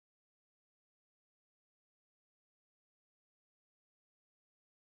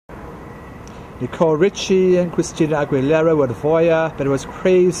Nicole Richie and Christina Aguilera were the voyeur, but it was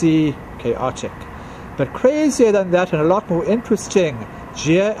crazy, chaotic. But crazier than that and a lot more interesting,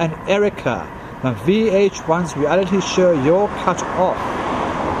 Gia and Erika, on VH1's reality show You're Cut Off.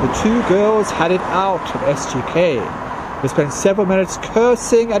 The two girls had it out at STK. They spent several minutes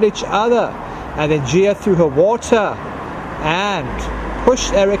cursing at each other, and then Gia threw her water and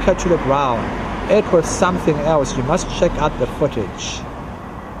pushed Erika to the ground. It was something else. You must check out the footage.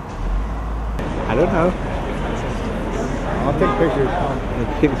 I don't know. I'll take pictures. The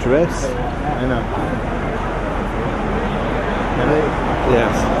pink dress. I know.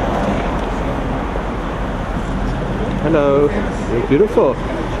 Yes. Hello. You're beautiful.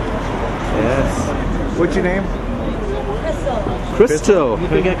 Yes. What's your name? Crystal.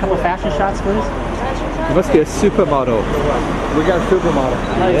 Can we get a couple fashion shots, please? You must be a supermodel. We got a supermodel.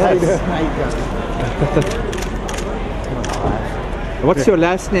 Yes. What's your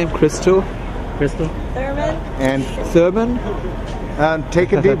last name, Crystal? Crystal? Thurman. And Thurman?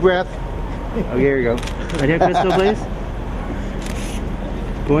 take a deep breath. Oh, here you go. Right here, Crystal, please.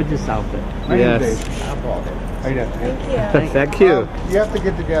 Gorgeous outfit. Yes. How you doing? Thank you. Thank you. You have to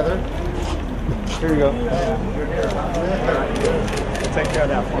get together. Here you go. Take care of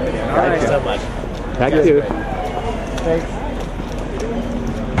that for me. Thank you so much. Thank you. Thanks.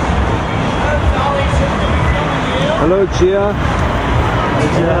 Hello, Gia.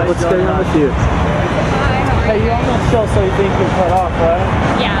 What's going on with you? Hey, you're on the show, so you think you're cut off, right?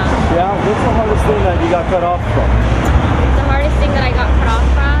 Yeah. Yeah? What's the hardest thing that you got cut off from? The hardest thing that I got cut off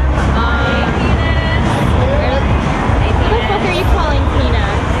from, who the fuck are you calling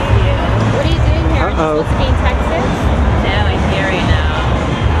penis? What are you doing here? Are you supposed to be in Texas? No, I'm here right now.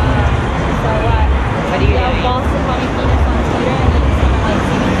 So what? What are you doing? Boss to call me penis on Twitter and you just want to like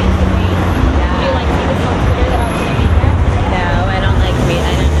see me face to face. Do you like see this on Twitter that I was going to be here? No, I don't like me.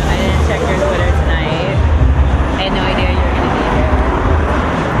 I didn't know. I didn't check your Twitter tonight. I had no idea you were going to be here.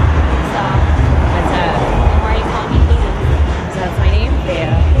 So, What's up? and why are you calling me penis? So that's my name?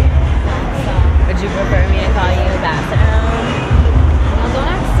 Yeah. So, Would you prefer me to call you Bassett? no, don't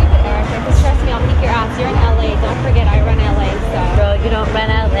act stupid, Erika, because trust me, I'll kick your ass. You're in LA. Don't forget, I run LA, so. Girl, you don't run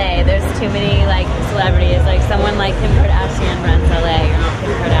LA. There's too many like celebrities. Like someone like Kim Kardashian runs LA. You're not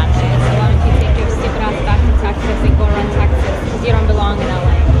Kim Kardashian. So why don't you take your stupid ass back to Texas and go run Texas? Because you don't belong in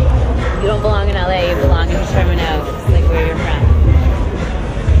LA. You don't belong in LA. You belong in Sherman Oaks, like where you're from.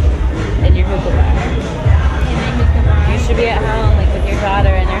 In your hookah bar. You should be at home, like with your daughter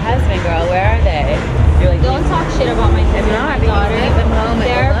and your husband, girl. Where are they? You're like, Don't talk shit about my husband not, and my daughter. leave them home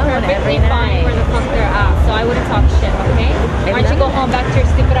They're alone perfectly every fine night. where the fuck they're at. So I wouldn't talk shit, okay? Why don't you go home back to your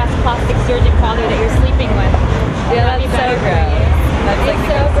stupid ass plastic surgeon father that you're sleeping with? Yeah, That'd be that's so better for gross. you. That's like It's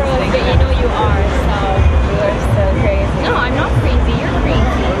the so grossest gross, thing but you know you are, so. You are so crazy. No, I'm not crazy. You're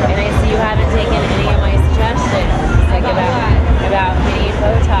crazy. And I see you haven't taken any of my suggestions, like About about getting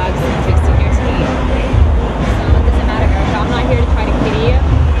Botox and fixing your teeth. So it doesn't matter, Erika. I'm not here to try to pity you.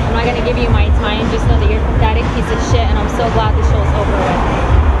 I'm not gonna give you my time. Just know that you're a pathetic piece of shit, and I'm so glad the show's over with.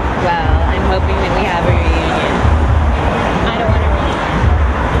 Well, I'm hoping that we have a reunion. I don't want to really.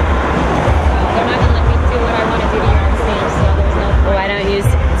 They're not gonna let me do what I want to do to you on stage, so there's no point. Why don't you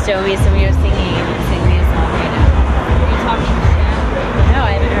show me some of your singing and sing me a song right now? Are you talking shit? No,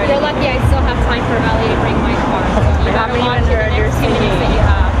 I haven't heard You're it. lucky I still have time for valet to bring my car. So you I better haven't watch even it the heard your next 2 minutes singing. that you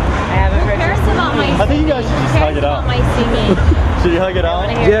have. I haven't Who heard cares your about my singing. I think you guys should Who just cares hug it out. about my singing? Should you hug it out?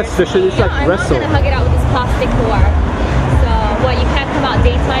 Yes, so should you like I'm wrestle? not gonna hug it out with this plastic whore. So what? You can't come out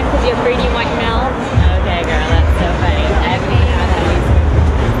daytime because you're afraid you might melt? Okay, girl, that's so funny. I haven't even had that reason.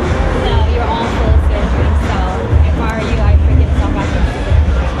 No, you're all full of surgery. So if I were you, I'd freaking stop acting stupid.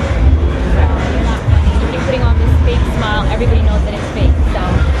 So you're not funny. You keep putting on this fake smile. Everybody knows that it's fake. So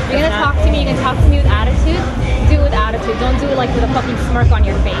if you're gonna talk to me, you can talk to me with attitude. Do it with attitude. Don't do it like with a fucking smirk on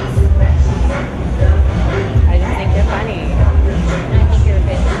your face. I just think you're funny. And I think you're a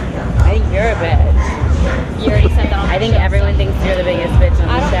bitch. I think you're a bitch. You already said that on the I think show, everyone so. thinks you're the biggest bitch on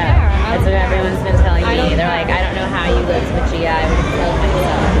I the don't show. care. I That's don't what care. everyone's been telling I me. don't They're care. like, I don't know how you lived with Gia. I would have killed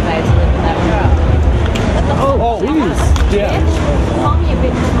myself if I had to live with that girl. What the fuck? Oh, please. Yeah. Bitch. Call me a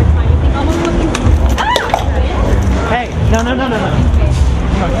bitch one more time. You think I'm a fucking Hey, no. bitch?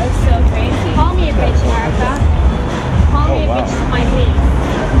 That's so crazy. Call me a bitch, Erika. Call me a bitch to my face.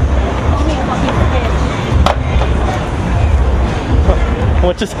 Call me a fucking bitch.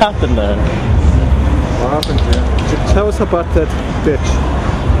 What just happened there? What happened, Jim? Tell us about that bitch.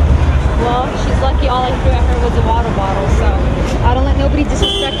 Well, she's lucky all I threw at her was a water bottle, so I don't let nobody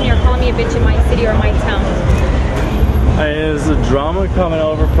disrespect me or call me a bitch in my city or my town. Hey, is the drama coming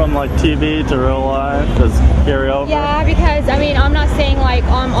over from like TV to real life? Does it carry over? Yeah, because I mean, I'm not saying like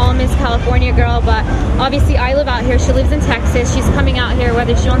I'm all Miss California girl, but obviously I live out here. She lives in Texas. She's coming out here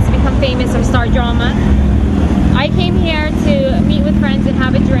whether she wants to become famous or start drama. I came here to meet with friends and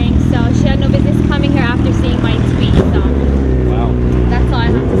have a drink, so she had no business coming here after seeing my tweet. So Wow. that's all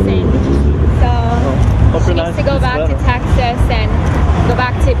I have to say. So she needs to go back to Texas and go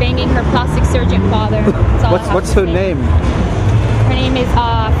back to banging her plastic surgeon father. That's all I have What's to her say. name? Her name is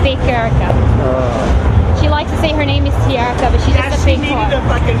fake Erika. She likes to say her name is Erika, but she's just a fake whore.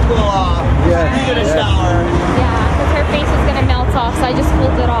 fucking cool off. Yeah. Get a shower. Yeah, because her face is gonna melt off, so I just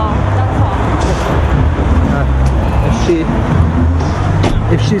pulled it off. That's all.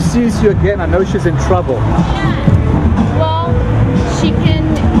 If she sees you again, I know she's in trouble. Well, she can,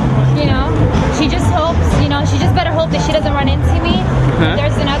 you know, she just hopes, you know, she just better hope that she doesn't run into me.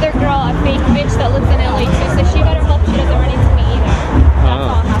 There's another girl, a fake bitch that lives in LA too, so she better hope she doesn't run into me either. That's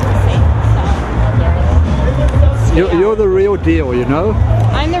all I have to say. So, yeah. You're the real deal, you know?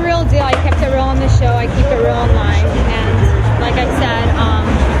 I'm the real deal. I kept it real on the show. I keep it real online. And like I said,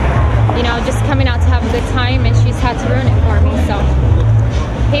 you know, just coming out to have a good time, and she's had to ruin it for me. So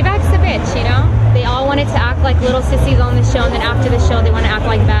payback's the bitch, you know? They all wanted to act like little sissies on the show, and then after the show they want to act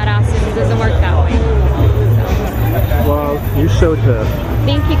like badasses. It doesn't work that way. So. Well, you showed her.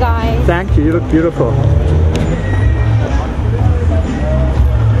 Thank you guys. Thank you, you look beautiful.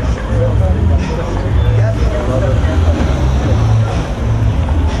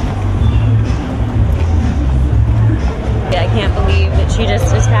 I can't believe that she just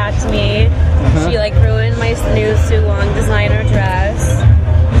attacked me. She like ruined my new Sulong designer dress.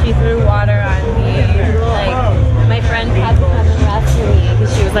 She threw water on me. Like my friend had to come and rescue me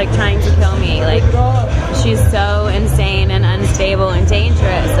because she was like trying to kill me. Like she's so insane and unstable and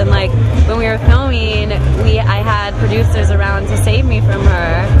dangerous. And like when we were filming, I had producers around to save me from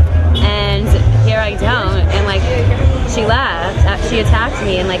her. And here I don't. And like she left. She attacked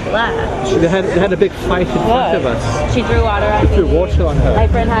me and like left. They had a big fight in front of us. She threw water on me. Threw water on her. My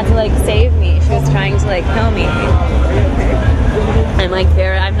friend had to like save me. She was trying to like kill me. I'm like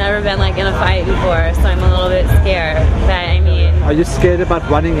I've never been like in a fight before, so I'm a little bit scared. But I mean, Are you scared about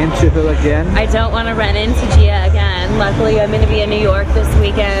running into her again? I don't want to run into Gia again. Luckily, I'm going to be in New York this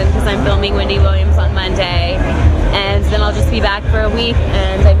weekend because I'm filming Wendy Williams on Monday. And then I'll just be back for a week.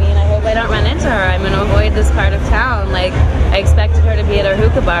 And I mean, I hope I don't run into her. I'm going to avoid this part of town. Like, I expected her to be at a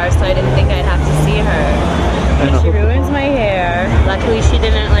hookah bar, so I didn't think I'd have to see her. And she ruins my hair. Luckily, she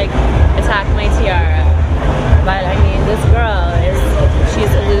didn't, like, attack my tiara. But, I mean, this girl she's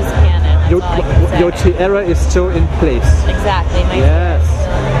a loose cannon. That's all I can say. Your tiara is still in place. Exactly. My Yes.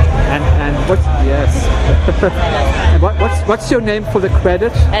 tiara And what's and what's your name for the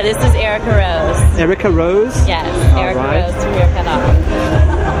credit? this is Erika Rose. Erika Rose? Yes, Erika right. Rose from your canal.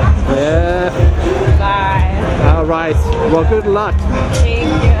 Yeah. Bye. All right. Well, good luck.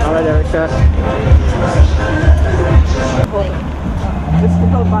 Thank you. All right, Erika. This is the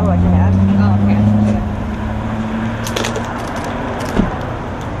whole bottle I can add. Oh, okay.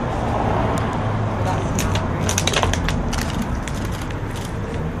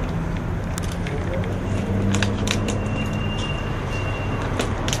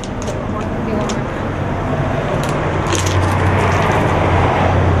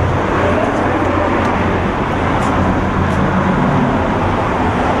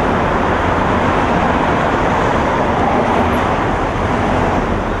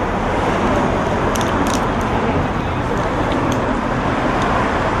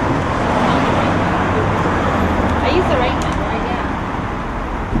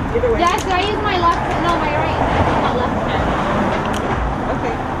 Yeah, so I use my left hand, no, my right hand, not left hand.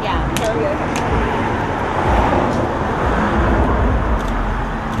 Okay. Yeah. Very good.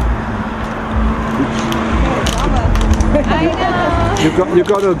 I know. You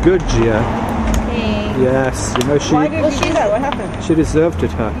got her good, Gia. Thanks. Yes, you know Why did Well, you do she's- that? What happened? she deserved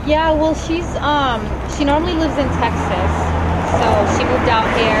it, huh? Yeah, well, she normally lives in Texas, so she moved out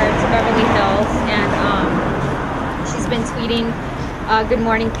here to Beverly Hills, and she's been tweeting "Good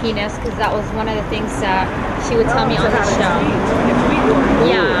morning, penis," because that was one of the things that she would tell me on the show.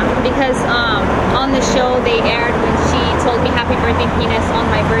 Yeah, because on the show they aired when she told me "Happy birthday, penis" on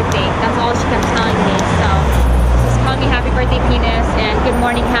my birthday. That's all she kept telling me. So just call me "Happy birthday, penis" and "Good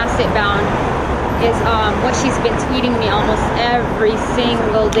morning, half sit bound" is what she's been tweeting me almost every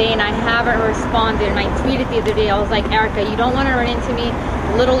single day, and I haven't responded. And I tweeted the other day, I was like, Erika, you don't want to run into me.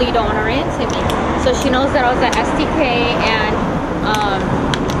 Literally, you don't want to run into me. So she knows that I was at STK, and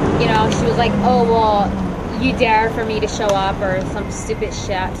you know, she was like, oh well, you dare for me to show up or some stupid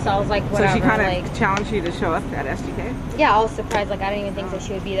shit. So I was like, whatever. So she kind of like, challenged you to show up at STK? yeah, I was surprised. Like, I didn't even think that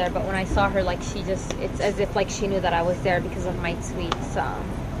she would be there. But when I saw her, like, she just, it's as if like she knew that I was there because of my tweet. So,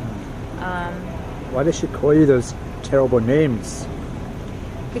 Why does she call you those terrible names?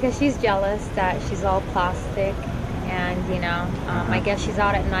 because she's jealous that she's all plastic. And, you know, I guess she's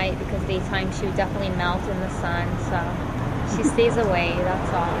out at night because daytime she would definitely melt in the sun. So she stays away, that's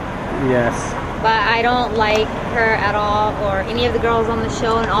all. Yes. But I don't like her at all or any of the girls on the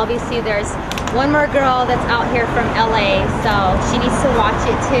show. And obviously there's one more girl that's out here from LA. So she needs to watch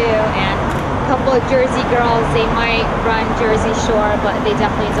it too. And a couple of Jersey girls, they might run Jersey Shore, but they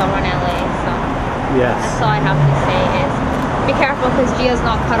definitely don't run LA. So Yes. that's all I have to say is be careful because Gia's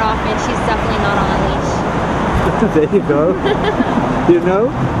not cut off and she's definitely not on a leash. There you go. You know,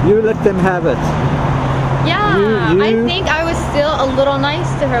 you let them have it. Yeah, You- I think I was still a little nice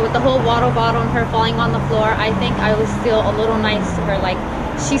to her with the whole water bottle and her falling on the floor. I think I was still a little nice to her. Like,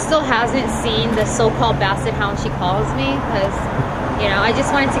 she still hasn't seen the so-called basset hound she calls me because, you know, I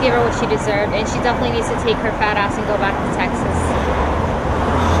just wanted to give her what she deserved. And she definitely needs to take her fat ass and go back to Texas.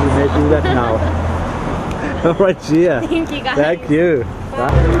 She may do that now. All right, Gia. Thank you, guys. Thank you.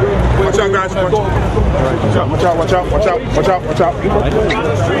 Watch out, guys. Watch out. Watch out, watch out, watch out, watch out, watch out, watch out.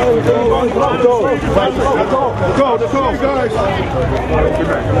 Let's go, guys.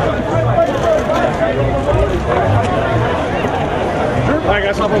 All right,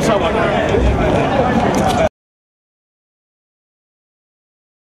 guys, hop on someone.